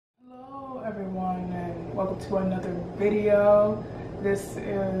welcome to another video. This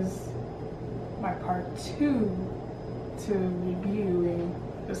is my part 2 to reviewing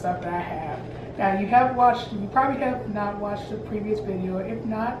the stuff that I have. Now you probably have not watched the previous video. If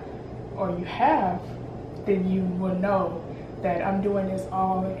not, or you have, then you will know that I'm doing this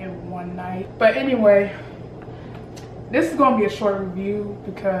all in one night. But anyway, this is going to be a short review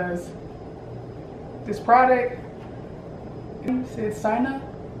because this product, Insignia?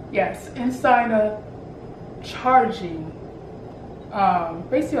 Yes, Insignia charging,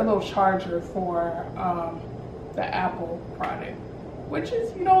 basically a little charger for the Apple product, which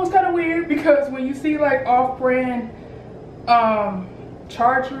is, it's kind of weird because when you see like off-brand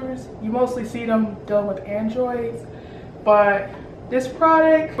chargers, you mostly see them dealing with Androids, but this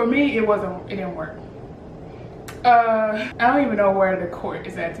product, for me, it didn't work. I don't even know where the cord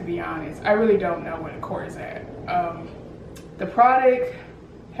is at, to be honest. I really don't know where the cord is at. The product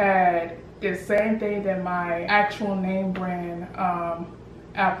had the same thing that my actual name brand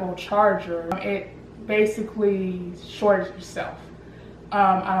Apple charger. It basically shorted itself.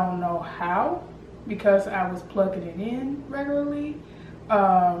 I don't know how, because I was plugging it in regularly.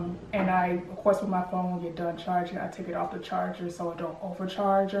 And I, of course, with my phone, when you're done charging, I take it off the charger so it don't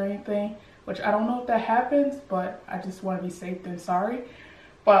overcharge or anything, which I don't know if that happens, but I just want to be safe than sorry.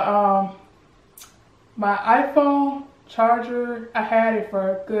 But my iPhone charger, I had it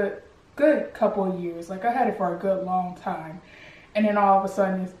for a good couple of years. Like, I had it for a good long time, and then all of a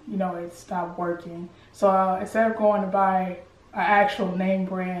sudden it stopped working. So instead of going to buy an actual name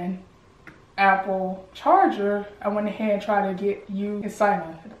brand Apple charger, I went ahead and tried to use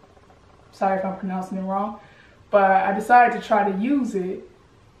Insignia. Sorry if I'm pronouncing it wrong, but I decided to try to use it.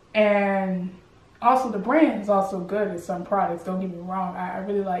 And also, the brand is also good at some products, don't get me wrong. I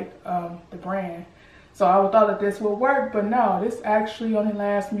really like the brand. So I thought that this would work, but no, this actually only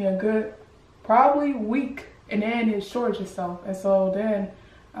lasts me a good, probably week, and then it shorts itself. And so then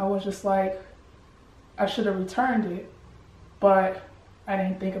I was just like, I should have returned it, but I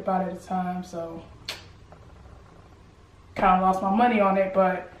didn't think about it at the time, so kind of lost my money on it.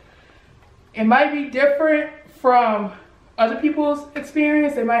 But it might be different from other people's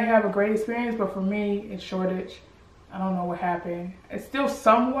experience. They might have a great experience, but for me, it's shortage. I don't know what happened. It still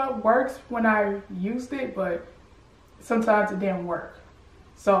somewhat works when I used it, but sometimes it didn't work.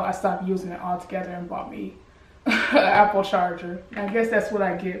 So I stopped using it altogether and bought me an Apple charger. I guess that's what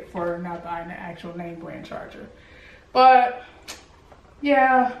I get for not buying the actual name brand charger. But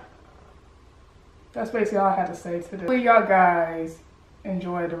yeah, that's basically all I had to say today. Hopefully y'all guys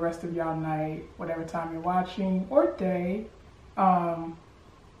enjoy the rest of y'all night, whatever time you're watching, or day.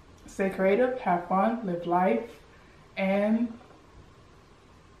 Stay creative, have fun, live life, and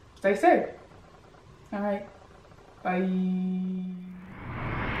stay safe. All right, bye.